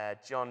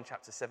John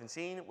chapter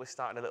 17. We're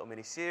starting a little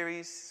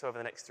mini-series, so over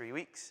the next 3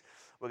 weeks,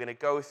 we're going to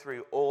go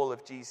through all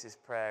of Jesus'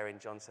 prayer in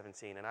John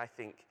 17, and I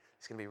think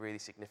it's going to be really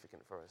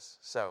significant for us.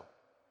 So,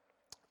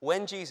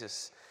 when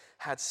Jesus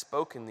had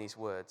spoken these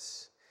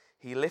words,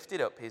 he lifted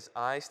up his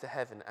eyes to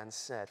heaven and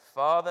said,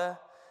 Father,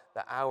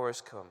 the hour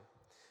has come.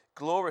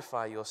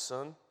 Glorify your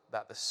Son,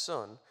 that the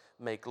Son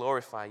may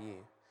glorify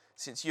you,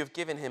 since you have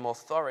given him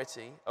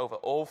authority over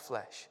all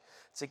flesh,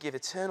 to give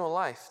eternal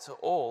life to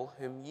all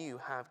whom you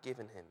have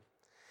given him.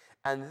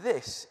 And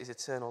this is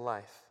eternal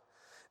life,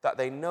 that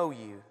they know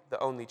you, the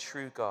only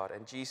true God,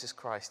 and Jesus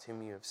Christ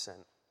whom you have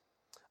sent.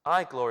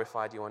 I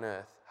glorified you on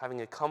earth,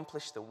 having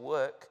accomplished the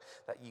work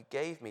that you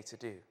gave me to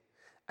do.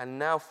 And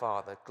now,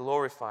 Father,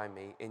 glorify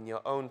me in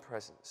your own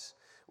presence,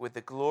 with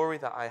the glory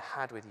that I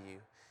had with you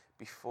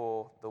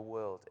before the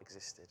world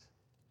existed.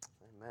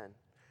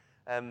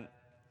 Amen.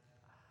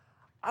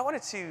 I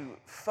wanted to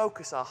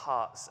focus our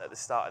hearts at the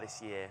start of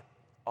this year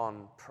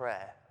on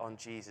prayer, on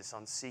Jesus,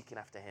 on seeking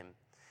after him.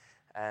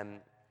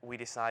 We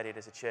decided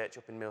as a church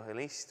up in Mill Hill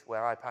East,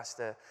 where I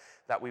pastor,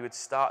 that we would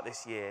start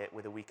this year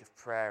with a week of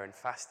prayer and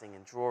fasting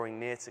and drawing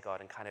near to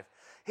God and kind of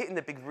hitting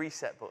the big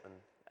reset button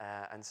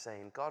and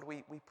saying, God,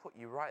 we put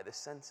you right at the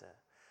center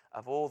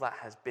of all that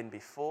has been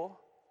before.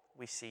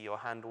 We see your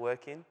hand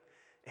working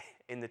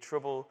in the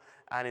trouble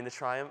and in the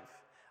triumph.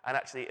 And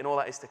actually, in all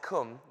that is to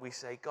come, we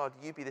say, God,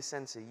 you be the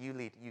center, you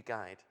lead, you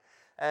guide.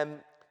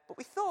 But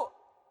we thought,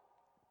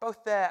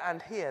 both there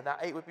and here,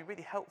 that it would be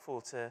really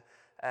helpful to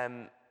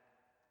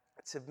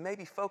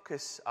maybe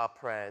focus our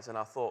prayers and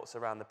our thoughts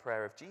around the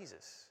prayer of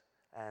Jesus.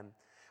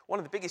 One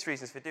of the biggest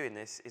reasons for doing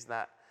this is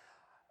that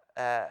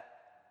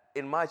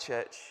in my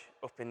church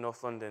up in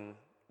North London,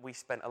 we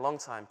spent a long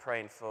time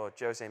praying for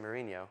Jose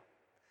Mourinho,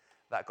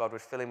 that God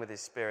would fill him with his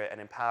spirit and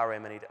empower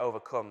him and he'd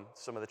overcome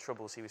some of the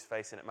troubles he was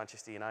facing at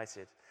Manchester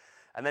United.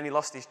 And then he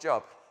lost his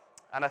job.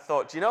 And I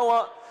thought, do you know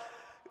what?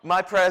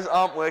 My prayers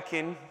aren't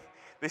working.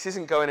 This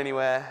isn't going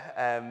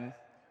anywhere.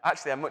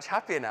 Actually, I'm much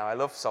happier now. I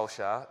love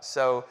Solskjaer.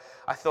 So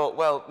I thought,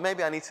 well,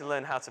 maybe I need to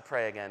learn how to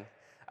pray again.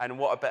 And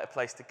what a better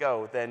place to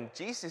go than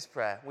Jesus'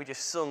 prayer. We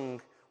just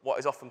sung what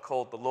is often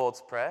called the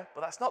Lord's Prayer,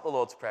 but that's not the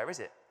Lord's Prayer, is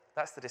it?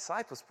 That's the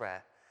disciples'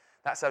 prayer.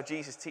 That's how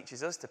Jesus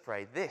teaches us to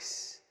pray.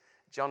 This,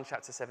 John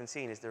chapter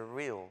 17, is the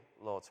real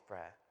Lord's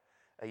Prayer.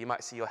 You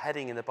might see your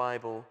heading in the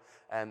Bible,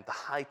 the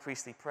high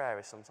priestly prayer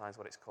is sometimes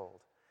what it's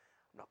called.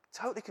 I'm not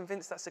totally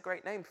convinced that's a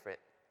great name for it,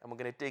 and we're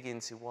going to dig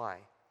into why.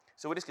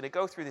 So we're just going to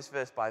go through this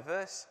verse by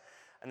verse,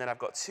 and then I've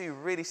got two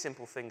really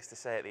simple things to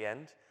say at the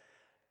end,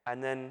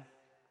 and then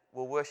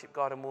we'll worship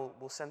God and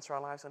we'll center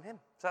our lives on him.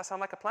 Does that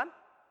sound like a plan?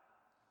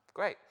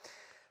 Great.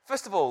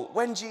 First of all,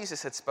 when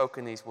Jesus had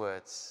spoken these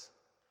words,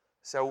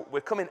 so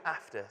we're coming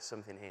after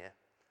something here.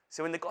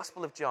 So in the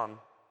Gospel of John,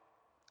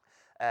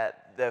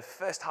 the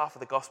first half of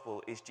the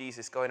Gospel is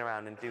Jesus going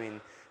around and doing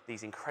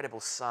these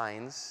incredible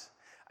signs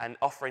and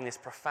offering this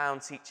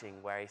profound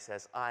teaching where he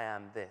says, I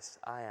am this,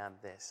 I am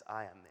this,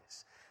 I am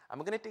this. And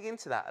we're going to dig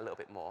into that a little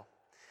bit more.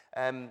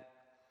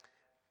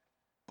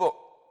 But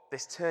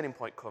this turning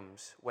point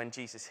comes when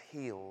Jesus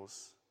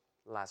heals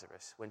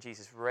Lazarus, when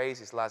Jesus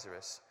raises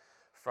Lazarus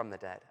from the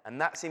dead. And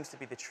that seems to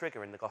be the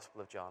trigger in the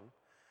Gospel of John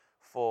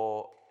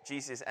for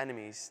Jesus'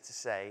 enemies to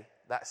say,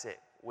 that's it,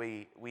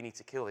 we need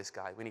to kill this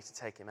guy, we need to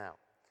take him out.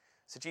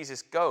 So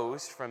Jesus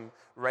goes from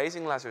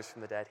raising Lazarus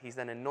from the dead. He's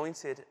then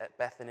anointed at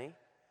Bethany.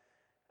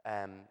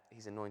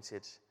 He's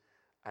anointed,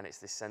 and it's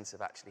this sense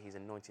of actually he's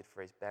anointed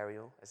for his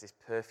burial as this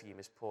perfume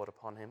is poured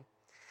upon him.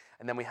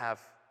 And then we have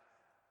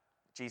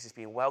Jesus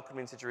being welcomed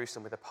into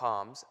Jerusalem with the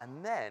palms.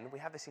 And then we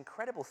have this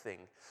incredible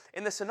thing.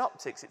 In the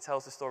Synoptics, it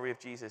tells the story of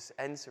Jesus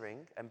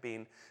entering and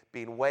being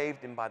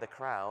waved in by the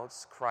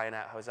crowds, crying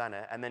out,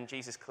 Hosanna. And then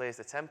Jesus clears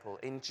the temple.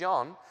 In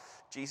John,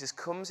 Jesus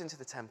comes into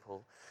the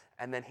temple,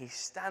 and then he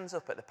stands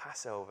up at the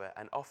Passover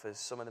and offers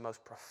some of the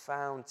most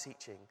profound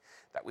teaching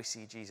that we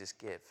see Jesus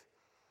give.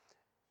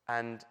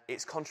 And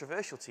it's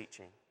controversial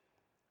teaching.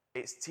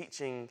 It's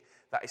teaching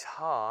that is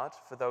hard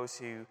for those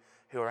who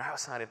are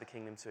outside of the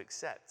kingdom to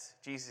accept.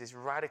 Jesus is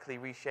radically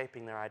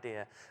reshaping their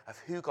idea of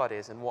who God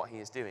is and what he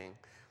is doing.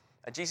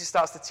 And Jesus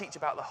starts to teach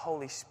about the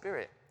Holy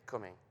Spirit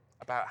coming,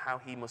 about how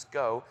he must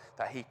go,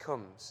 that he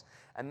comes.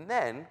 And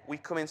then we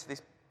come into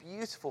this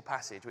beautiful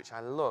passage, which I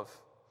love.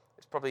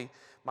 It's probably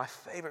my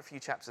favorite few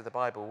chapters of the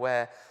Bible,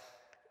 where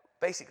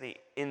basically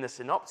in the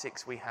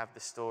Synoptics we have the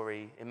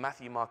story, in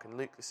Matthew, Mark, and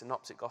Luke, the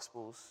Synoptic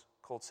Gospels,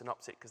 called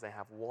Synoptic because they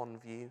have one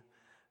view.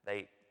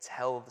 They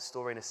tell the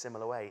story in a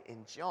similar way.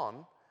 In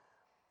John,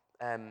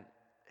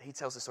 he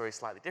tells the story a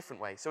slightly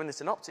different way. So in the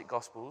Synoptic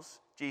Gospels,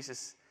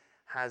 Jesus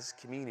has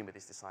communion with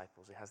his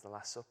disciples. He has the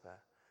Last Supper.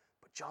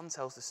 But John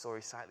tells the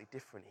story slightly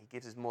different. He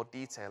gives us more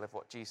detail of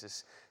what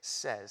Jesus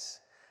says.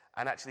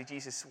 And actually,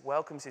 Jesus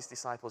welcomes his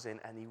disciples in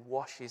and he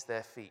washes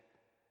their feet.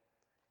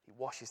 He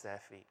washes their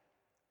feet.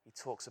 He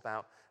talks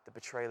about the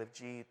betrayal of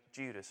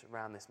Judas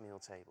around this meal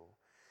table.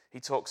 He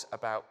talks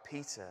about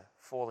Peter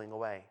falling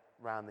away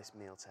around this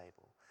meal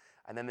table.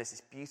 And then there's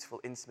this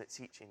beautiful, intimate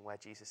teaching where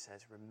Jesus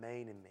says,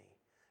 remain in me,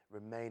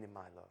 remain in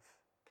my love.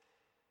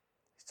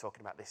 He's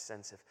talking about this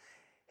sense of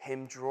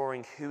him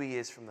drawing who he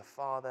is from the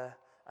Father,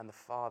 and the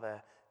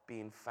Father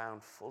being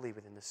found fully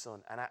within the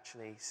Son. And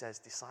actually he says,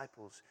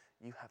 disciples,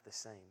 you have the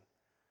same.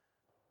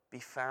 Be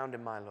found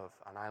in my love,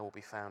 and I will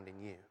be found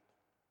in you.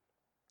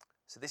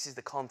 So this is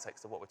the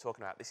context of what we're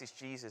talking about. This is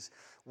Jesus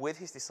with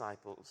his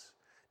disciples,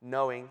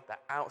 knowing that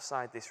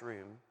outside this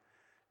room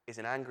is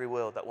an angry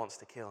world that wants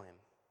to kill him.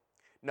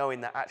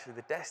 Knowing that actually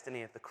the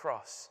destiny of the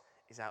cross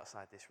is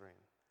outside this room.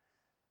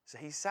 So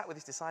he's sat with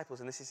his disciples,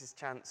 and this is his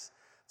chance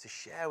to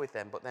share with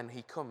them. But then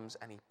he comes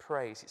and he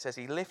prays. It says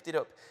he lifted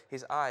up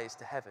his eyes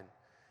to heaven.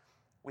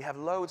 We have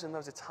loads and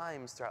loads of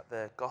times throughout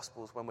the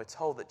Gospels when we're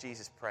told that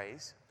Jesus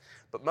prays.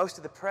 But most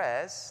of the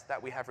prayers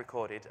that we have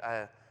recorded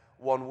are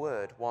one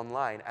word, one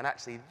line. And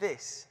actually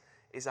this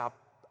is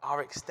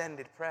our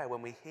extended prayer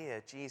when we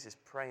hear Jesus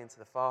praying to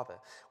the Father.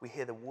 We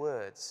hear the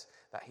words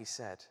that he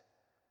said.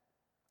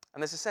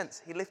 And there's a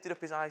sense, he lifted up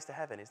his eyes to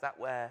heaven. Is that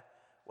where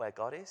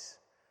God is?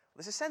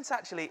 There's a sense,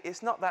 actually,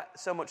 it's not that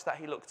so much that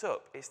he looked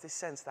up. It's this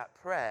sense that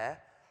prayer,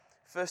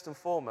 first and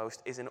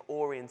foremost, is an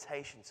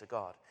orientation to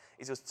God.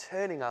 It's us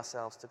turning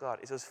ourselves to God.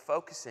 It's us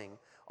focusing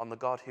on the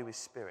God who is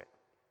Spirit.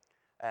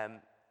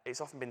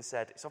 It's often been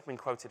said, it's often been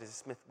quoted as a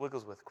Smith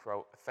Wigglesworth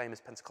quote, a famous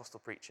Pentecostal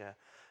preacher.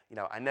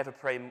 I never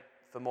pray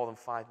for more than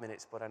 5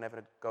 minutes, but I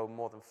never go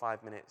more than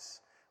 5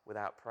 minutes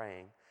without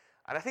praying.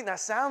 And I think that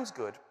sounds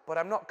good, but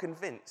I'm not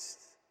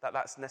convinced that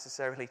that's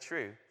necessarily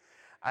true.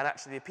 And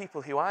actually, the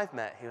people who I've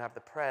met who have the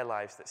prayer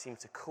lives that seem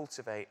to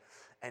cultivate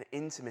an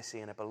intimacy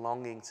and a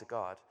belonging to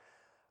God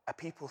are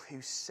people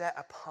who set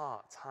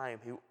apart time,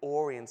 who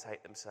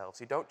orientate themselves,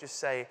 who don't just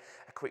say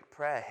a quick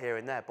prayer here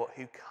and there, but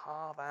who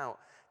carve out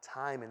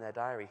time in their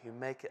diary, who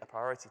make it a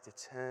priority to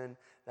turn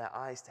their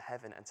eyes to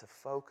heaven and to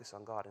focus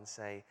on God and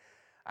say,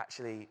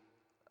 actually,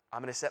 I'm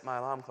going to set my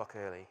alarm clock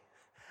early.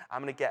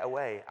 I'm going to get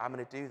away. I'm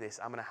going to do this.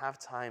 I'm going to have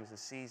times and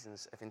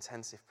seasons of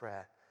intensive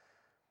prayer.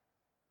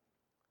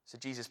 So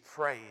Jesus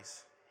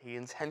prays. He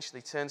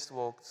intentionally turns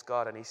towards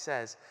God and he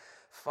says,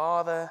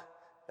 Father,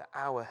 the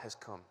hour has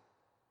come.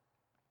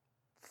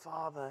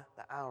 Father,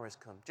 the hour has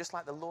come. Just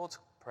like the Lord's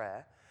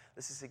Prayer,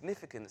 there's a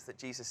significance that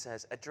Jesus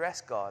says,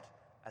 address God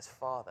as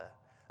Father.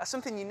 That's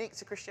something unique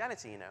to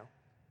Christianity,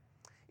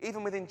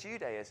 Even within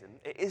Judaism,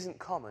 it isn't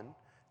common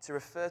to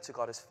refer to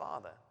God as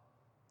Father,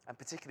 and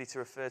particularly to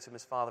refer to him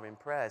as Father in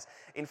prayers.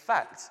 In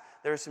fact,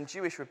 there are some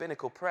Jewish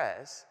rabbinical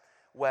prayers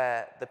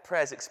where the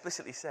prayers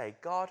explicitly say,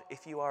 God,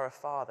 if you are a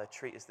father,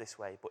 treat us this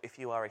way, but if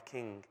you are a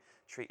king,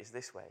 treat us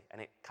this way.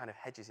 And it kind of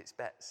hedges its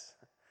bets.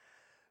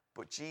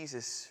 But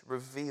Jesus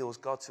reveals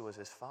God to us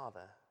as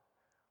Father.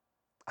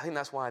 I think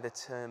that's why the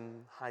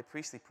term high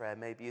priestly prayer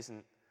maybe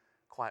isn't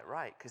quite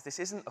right, because this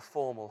isn't a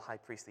formal high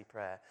priestly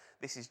prayer.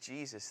 This is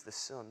Jesus, the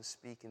Son,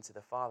 speaking to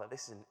the Father.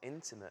 This is an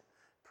intimate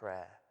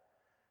prayer,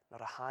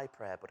 not a high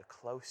prayer, but a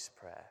close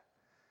prayer.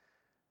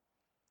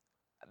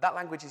 That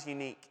language is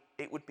unique.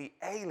 It would be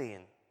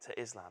alien to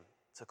Islam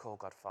to call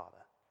God Father.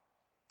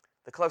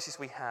 The closest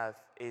we have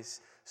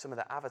is some of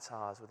the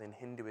avatars within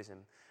Hinduism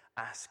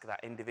ask that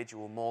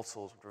individual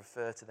mortals would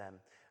refer to them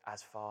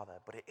as Father,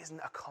 but it isn't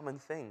a common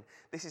thing.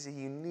 This is a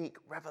unique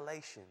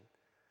revelation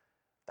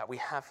that we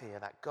have here,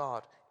 that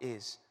God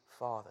is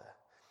Father.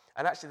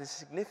 And actually the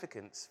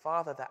significance,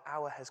 Father, the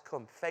hour has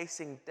come,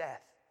 facing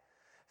death,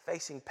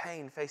 facing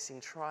pain, facing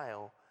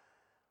trial.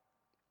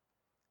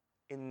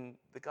 In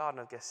the Garden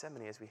of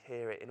Gethsemane, as we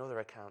hear it in other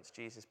accounts,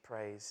 Jesus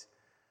prays,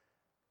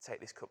 take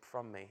this cup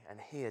from me. And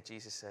here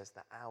Jesus says,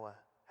 the hour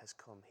has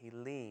come. He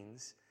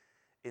leans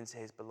into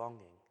his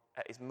belonging.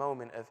 At his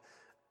moment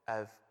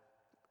of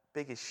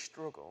biggest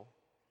struggle,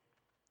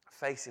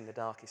 facing the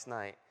darkest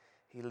night,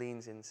 he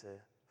leans into,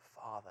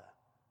 Father,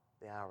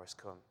 the hour has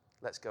come.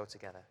 Let's go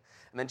together.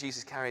 And then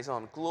Jesus carries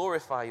on,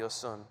 glorify your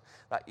Son,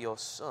 that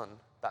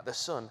the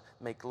Son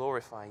may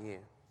glorify you.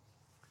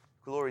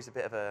 Glory is a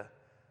bit of a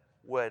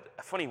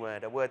funny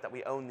word, a word that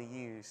we only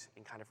use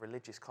in kind of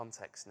religious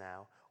context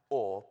now,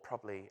 or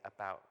probably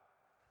about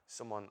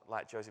someone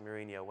like Jose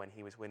Mourinho when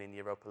he was winning the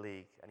Europa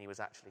League and he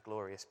was actually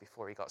glorious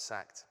before he got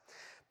sacked.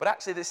 But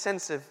actually this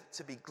sense of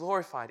to be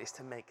glorified is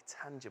to make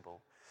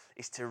tangible,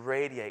 is to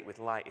radiate with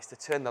light, is to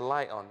turn the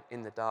light on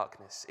in the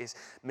darkness, is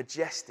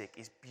majestic,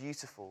 is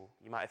beautiful.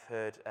 You might have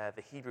heard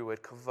the Hebrew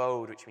word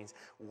kavod, which means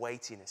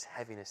weightiness,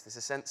 heaviness. There's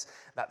a sense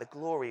that the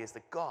glory is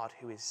the God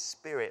who is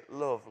spirit,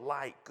 love,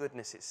 light,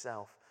 goodness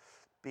itself,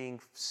 being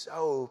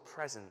so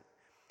present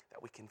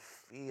that we can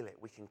feel it,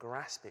 we can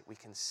grasp it, we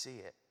can see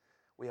it.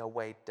 We are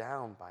weighed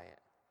down by it.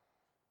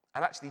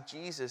 And actually,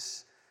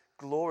 Jesus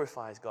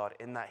glorifies God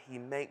in that he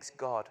makes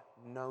God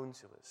known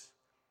to us.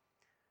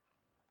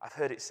 I've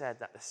heard it said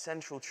that the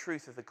central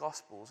truth of the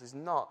Gospels is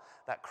not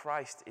that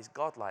Christ is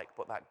godlike,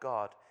 but that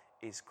God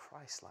is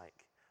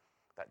Christ-like.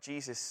 That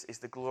Jesus is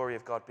the glory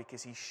of God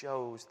because he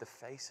shows the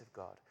face of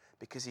God,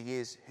 because he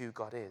is who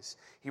God is.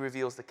 He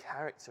reveals the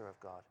character of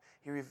God.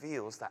 He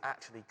reveals that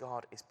actually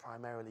God is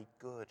primarily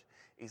good,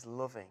 is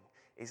loving,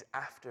 is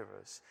after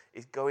us,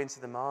 is going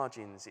to the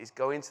margins, is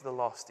going to the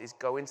lost, is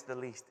going to the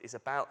least, is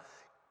about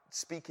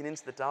speaking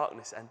into the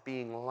darkness and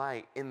being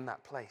light in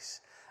that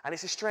place. And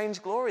it's a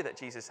strange glory that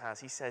Jesus has.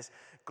 He says,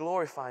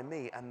 glorify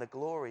me, and the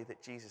glory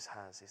that Jesus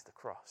has is the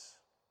cross.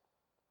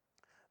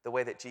 The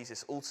way that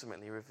Jesus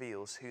ultimately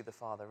reveals who the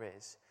Father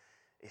is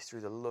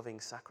through the loving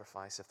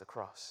sacrifice of the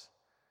cross.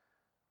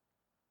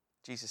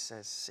 Jesus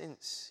says,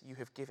 since you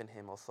have given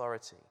him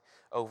authority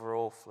over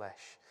all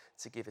flesh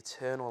to give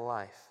eternal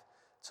life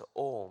to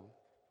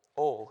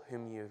all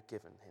whom you have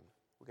given him.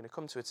 We're going to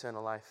come to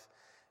eternal life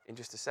in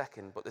just a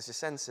second, but there's a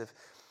sense of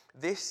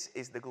this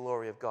is the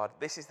glory of God.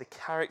 This is the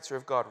character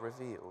of God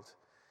revealed,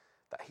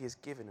 that he has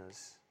given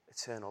us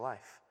eternal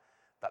life.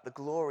 That the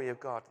glory of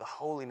God, the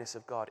holiness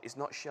of God, is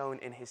not shown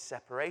in his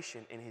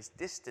separation, in his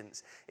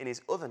distance, in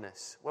his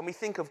otherness. When we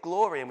think of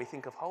glory and we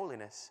think of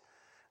holiness,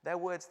 they're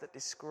words that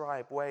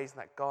describe ways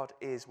that God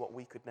is what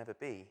we could never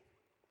be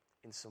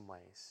in some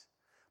ways.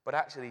 But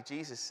actually,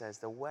 Jesus says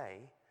the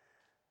way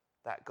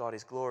that God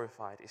is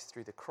glorified is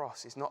through the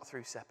cross. It's not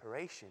through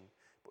separation,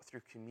 but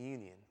through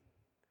communion,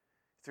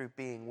 through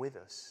being with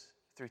us,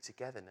 through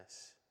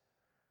togetherness,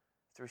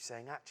 through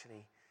saying,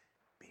 actually,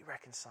 be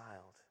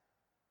reconciled.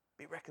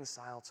 Be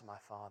reconciled to my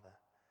Father.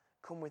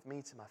 Come with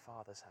me to my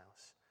Father's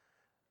house.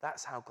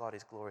 That's how God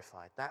is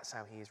glorified. That's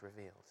how he is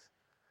revealed.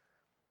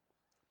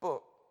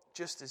 But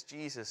just as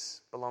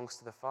Jesus belongs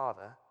to the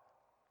Father,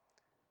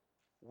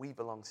 we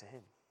belong to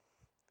him.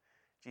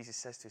 Jesus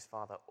says to his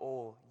Father,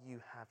 all you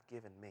have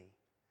given me.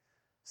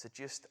 So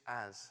just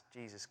as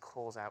Jesus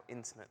calls out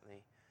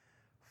intimately,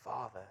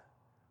 Father,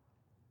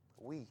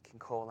 we can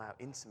call out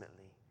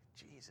intimately,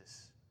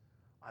 Jesus,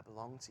 I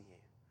belong to you.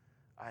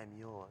 I am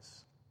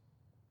yours.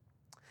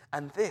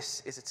 And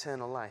this is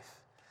eternal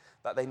life,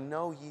 that they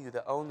know you,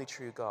 the only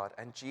true God,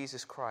 and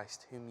Jesus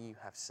Christ, whom you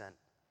have sent.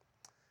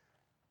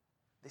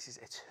 This is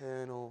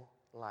eternal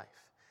life.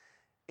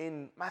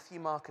 In Matthew,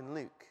 Mark, and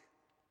Luke,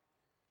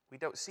 we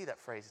don't see that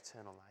phrase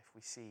eternal life.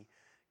 We see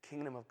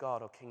kingdom of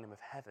God or kingdom of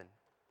heaven.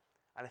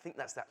 And I think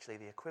that's actually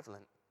the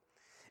equivalent.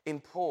 In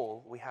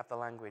Paul, we have the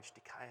language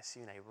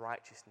dikaiosune,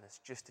 righteousness,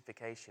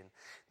 justification.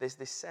 There's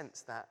this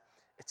sense that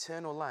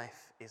eternal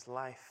life is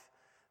life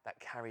that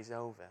carries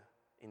over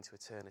into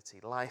eternity.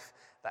 Life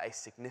that is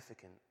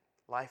significant.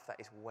 Life that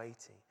is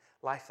weighty.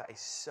 Life that is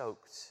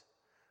soaked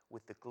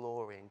with the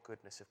glory and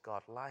goodness of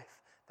God.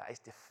 Life that is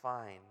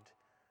defined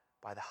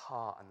by the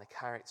heart and the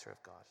character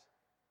of God.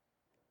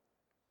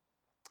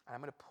 And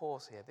I'm going to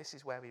pause here. This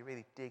is where we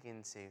really dig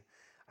into,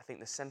 I think,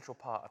 the central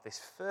part of this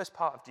first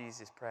part of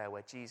Jesus' prayer,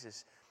 where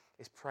Jesus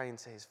is praying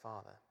to his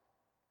Father.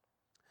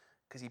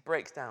 Because he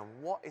breaks down,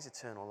 what is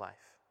eternal life?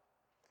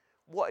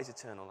 What is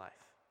eternal life?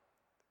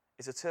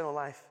 Is eternal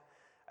life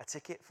a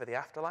ticket for the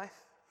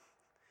afterlife?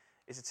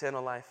 Is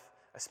eternal life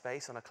a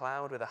space on a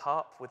cloud with a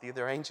harp with the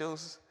other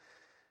angels?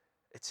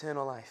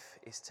 Eternal life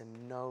is to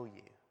know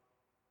you.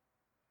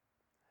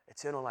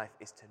 Eternal life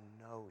is to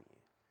know you.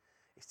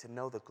 It's to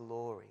know the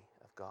glory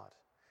of God.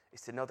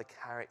 It's to know the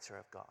character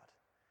of God.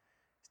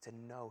 It's to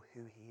know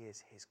who he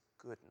is, his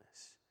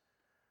goodness.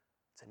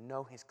 To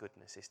know his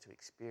goodness is to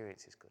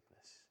experience his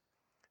goodness.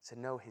 To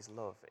know his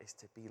love is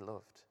to be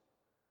loved.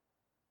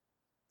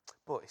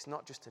 But it's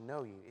not just to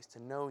know you, it's to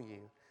know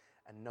you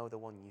and know the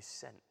one you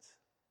sent.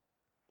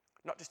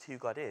 Not just who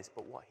God is,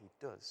 but what he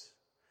does.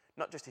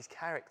 Not just his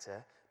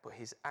character, but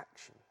his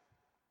action.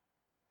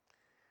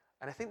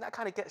 And I think that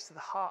kind of gets to the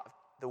heart of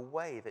the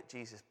way that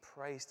Jesus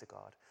prays to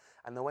God,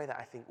 and the way that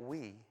I think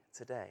we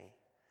today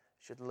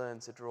should learn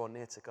to draw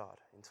near to God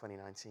in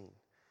 2019.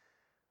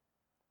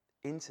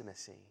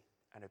 Intimacy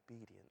and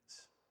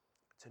obedience.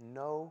 To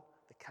know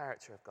the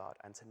character of God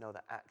and to know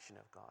the action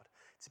of God.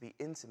 To be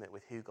intimate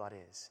with who God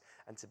is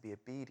and to be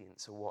obedient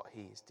to what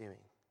he is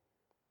doing.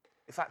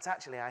 In fact,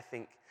 actually, I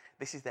think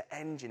this is the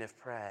engine of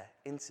prayer,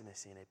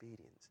 intimacy and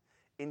obedience.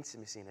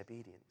 Intimacy and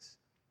obedience.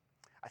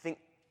 I think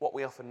what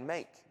we often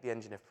make the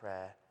engine of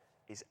prayer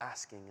is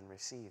asking and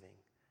receiving.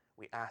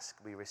 We ask,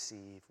 we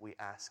receive, we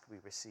ask, we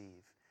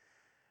receive.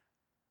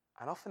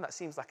 And often that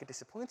seems like a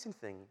disappointing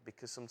thing,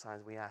 because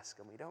sometimes we ask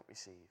and we don't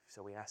receive.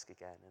 So we ask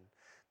again and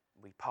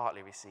we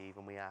partly receive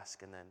and we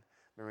ask, and then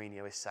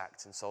Mourinho is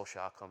sacked and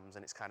Solskjaer comes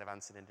and it's kind of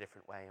answered in a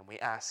different way, and we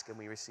ask and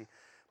we receive.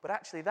 But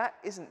actually that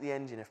isn't the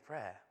engine of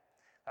prayer.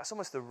 That's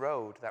almost the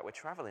road that we're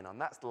traveling on.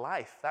 That's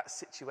life, that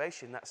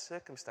situation, that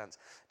circumstance.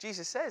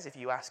 Jesus says if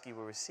you ask you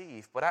will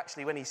receive, but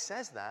actually when he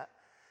says that,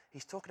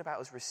 he's talking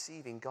about us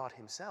receiving God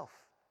himself,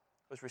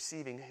 us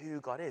receiving who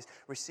God is,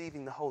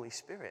 receiving the Holy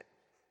Spirit.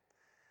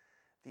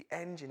 The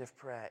engine of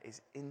prayer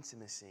is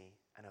intimacy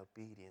and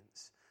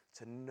obedience,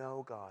 to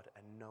know God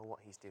and know what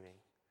he's doing,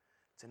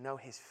 to know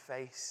his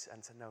face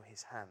and to know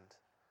his hand.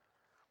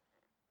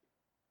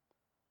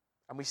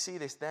 And we see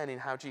this then in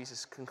how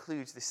Jesus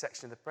concludes this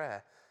section of the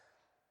prayer.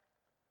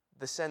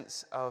 The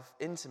sense of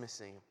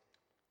intimacy,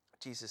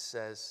 Jesus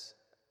says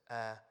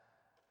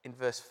in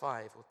verse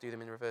 5, we'll do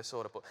them in reverse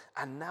order, but,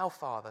 and now,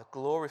 Father,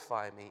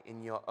 glorify me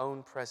in your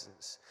own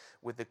presence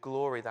with the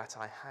glory that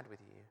I had with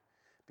you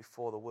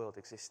before the world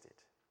existed.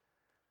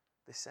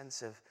 This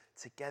sense of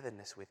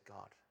togetherness with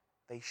God.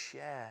 They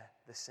share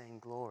the same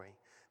glory.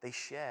 They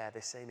share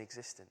the same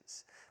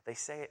existence. They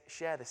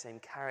share the same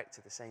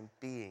character, the same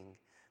being,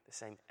 the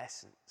same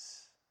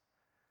essence.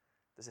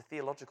 There's a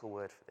theological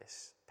word for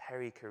this,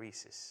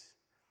 perichoresis,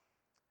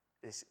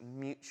 this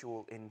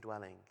mutual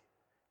indwelling.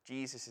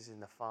 Jesus is in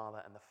the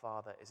Father and the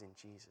Father is in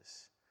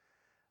Jesus.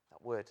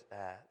 That word,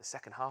 the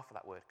second half of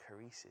that word,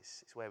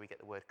 choresis, is where we get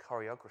the word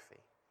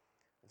choreography.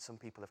 And some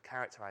people have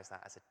characterized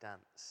that as a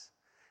dance.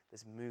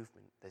 There's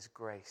movement, there's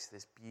grace,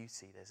 there's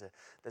beauty,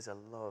 there's a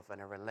love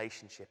and a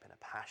relationship and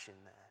a passion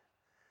there.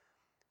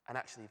 And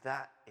actually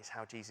that is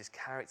how Jesus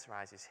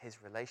characterizes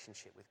his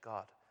relationship with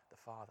God, the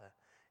Father,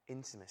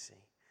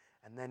 intimacy.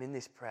 And then in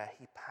this prayer,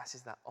 he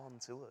passes that on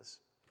to us.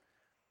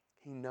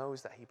 He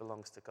knows that he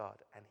belongs to God,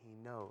 and he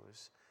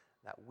knows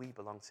that we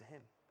belong to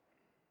him.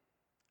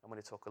 I'm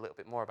going to talk a little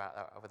bit more about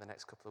that over the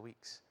next couple of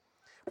weeks.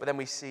 But then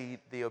we see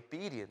the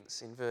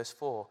obedience in verse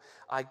 4.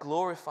 I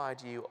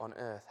glorified you on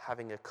earth,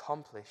 having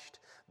accomplished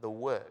the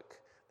work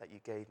that you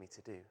gave me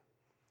to do.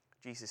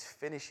 Jesus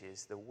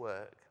finishes the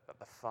work that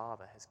the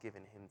Father has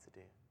given him to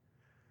do.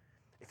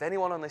 If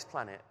anyone on this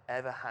planet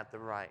ever had the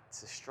right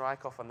to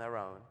strike off on their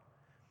own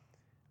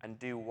and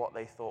do what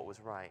they thought was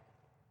right,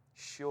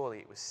 surely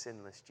it was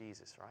sinless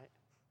Jesus, right?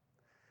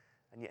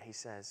 And yet he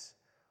says,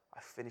 I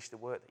finished the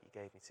work that you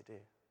gave me to do.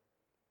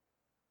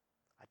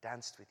 I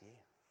danced with you.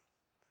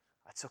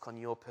 I took on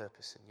your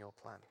purpose and your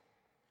plan.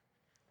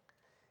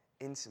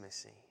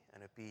 Intimacy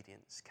and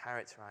obedience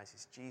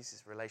characterizes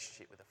Jesus'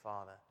 relationship with the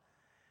Father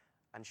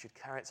and should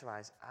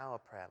characterize our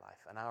prayer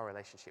life and our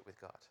relationship with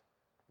God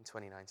in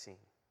 2019.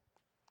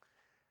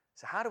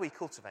 So how do we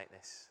cultivate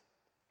this?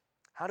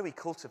 How do we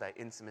cultivate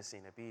intimacy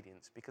and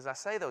obedience? Because I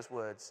say those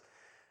words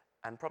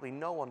and probably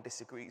no one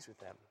disagrees with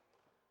them.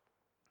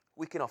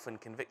 We can often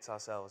convict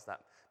ourselves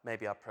that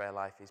maybe our prayer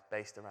life is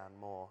based around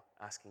more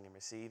asking and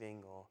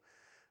receiving, or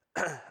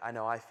I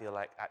know I feel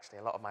like actually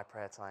a lot of my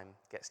prayer time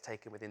gets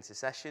taken with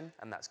intercession,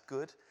 and that's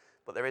good,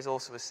 but there is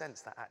also a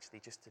sense that actually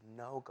just to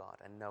know God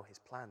and know his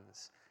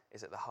plans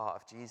is at the heart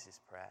of Jesus'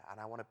 prayer, and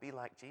I want to be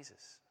like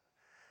Jesus.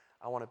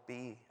 I want to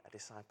be a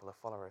disciple, a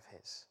follower of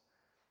his.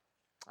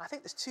 I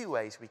think there's two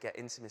ways we get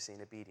intimacy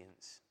and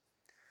obedience: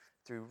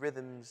 through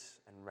rhythms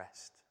and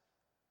rest.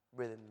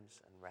 Rhythms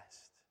and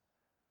rest.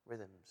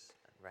 Rhythms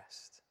and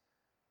rest.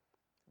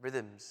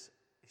 Rhythms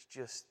is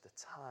just the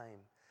time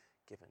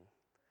given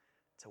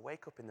to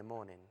wake up in the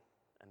morning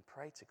and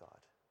pray to God,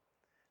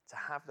 to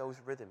have those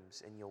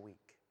rhythms in your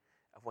week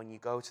of when you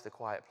go to the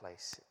quiet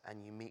place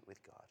and you meet with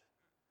God.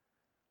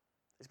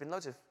 There's been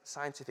loads of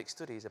scientific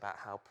studies about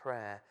how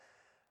prayer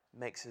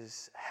makes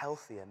us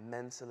healthier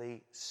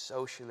mentally,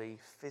 socially,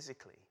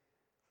 physically.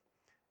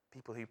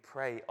 People who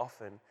pray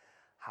often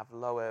have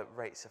lower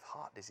rates of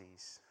heart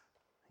disease.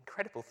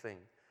 Incredible thing.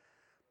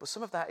 But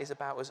some of that is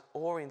about us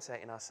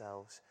orientating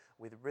ourselves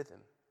with rhythm.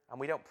 And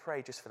we don't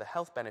pray just for the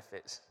health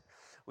benefits.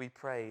 We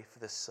pray for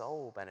the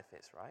soul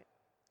benefits, right?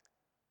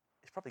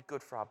 It's probably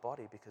good for our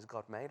body because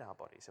God made our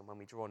bodies. And when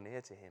we draw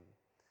near to him,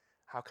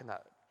 how can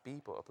that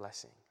be but a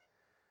blessing?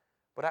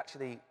 But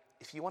actually,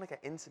 if you want to get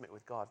intimate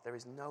with God, there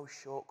is no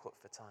shortcut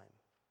for time.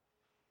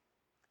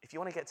 If you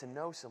want to get to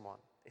know someone,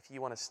 if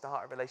you want to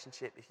start a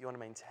relationship, if you want to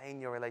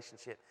maintain your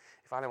relationship,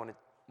 if I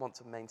want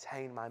to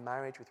maintain my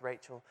marriage with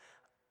Rachel,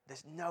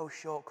 there's no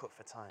shortcut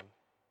for time.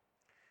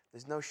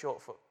 There's no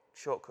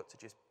shortcut to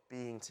just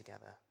being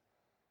together.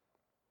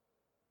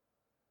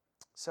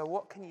 So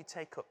what can you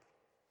take up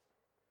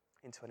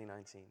in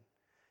 2019?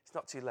 It's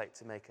not too late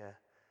to make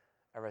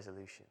a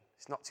resolution.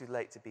 It's not too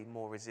late to be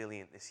more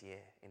resilient this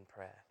year in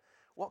prayer.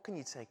 What can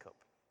you take up?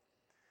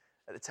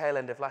 At the tail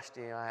end of last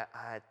year, I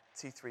had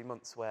 2-3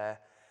 months where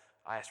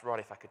I asked Rod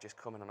if I could just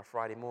come in on a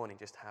Friday morning,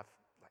 just have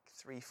like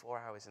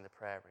 3-4 hours in the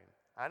prayer room.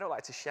 I don't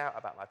like to shout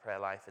about my prayer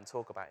life and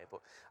talk about it,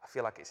 but I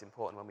feel like it's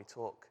important when we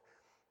talk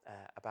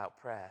about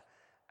prayer.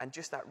 And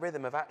just that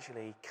rhythm of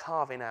actually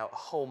carving out a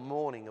whole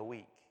morning a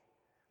week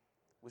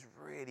was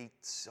really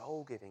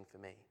soul-giving for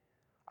me.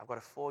 I've got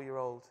a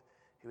 4-year-old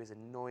who is a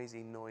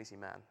noisy, noisy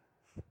man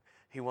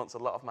who wants a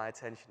lot of my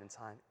attention and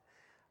time.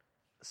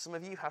 Some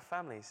of you have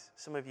families.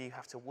 Some of you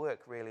have to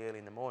work really early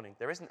in the morning.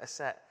 There isn't a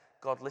set,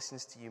 God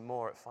listens to you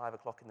more at 5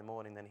 o'clock in the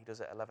morning than he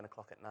does at 11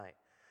 o'clock at night.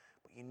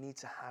 But you need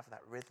to have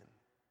that rhythm.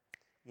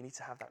 You need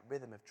to have that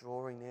rhythm of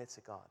drawing near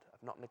to God,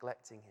 of not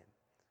neglecting him,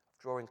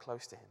 of drawing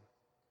close to him.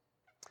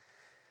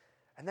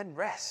 And then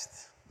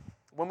rest.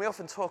 When we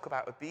often talk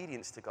about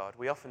obedience to God,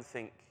 we often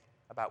think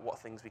about what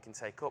things we can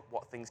take up,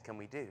 what things can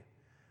we do.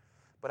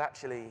 But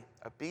actually,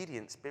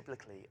 obedience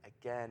biblically,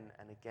 again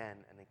and again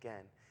and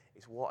again,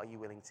 is what are you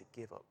willing to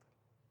give up?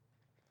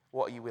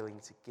 What are you willing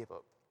to give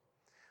up?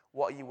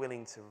 What are you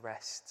willing to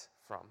rest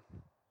from?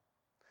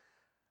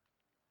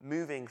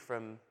 Moving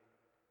from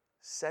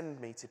send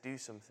me to do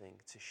something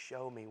to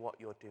show me what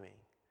you're doing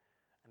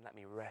and let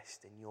me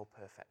rest in your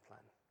perfect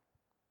plan.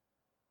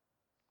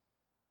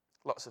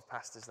 Lots of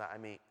pastors that I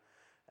meet,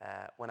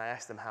 when I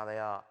ask them how they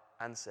are,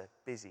 answer,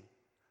 busy.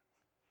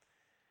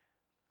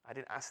 I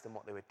didn't ask them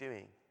what they were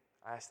doing.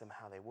 I asked them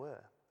how they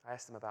were. I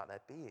asked them about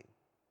their being.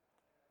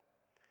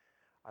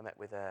 I met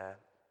with a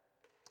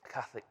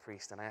Catholic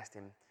priest and I asked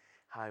him,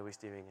 how he was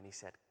doing, and he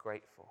said,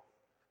 grateful.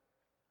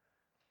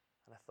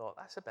 And I thought,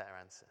 that's a better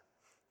answer.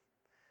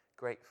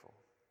 Grateful.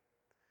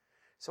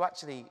 So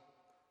actually,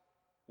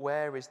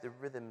 where is the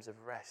rhythms of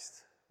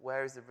rest?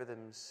 Where is the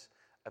rhythms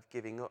of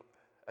giving up,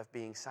 of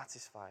being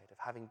satisfied, of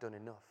having done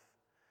enough,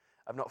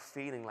 of not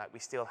feeling like we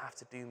still have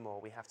to do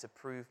more, we have to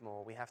prove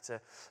more, we have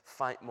to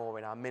fight more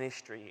in our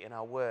ministry, in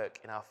our work,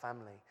 in our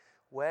family?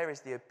 Where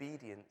is the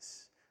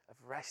obedience of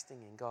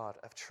resting in God,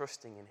 of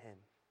trusting in him?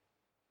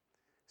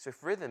 So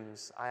if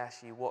rhythms, I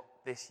ask you, what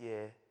this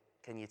year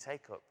can you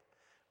take up?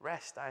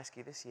 Rest, I ask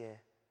you this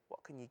year,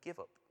 what can you give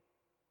up?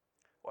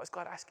 What is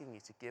God asking you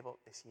to give up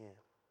this year?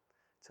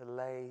 To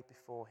lay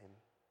before him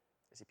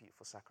as a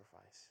beautiful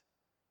sacrifice.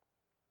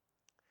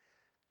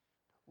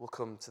 We'll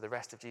come to the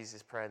rest of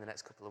Jesus' prayer in the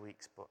next couple of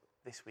weeks, but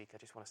this week I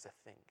just want us to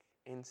think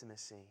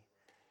intimacy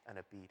and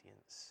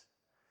obedience,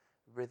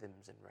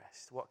 rhythms and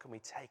rest. What can we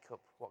take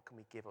up? What can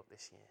we give up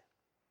this year?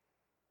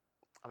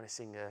 I'm going to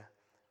sing an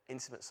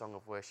intimate song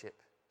of worship.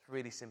 It's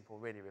really simple,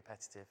 really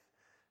repetitive,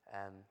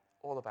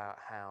 all about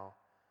how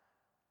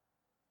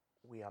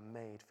we are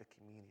made for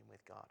communion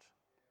with God.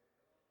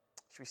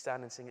 Should we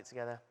stand and sing it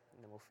together,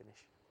 and then we'll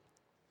finish?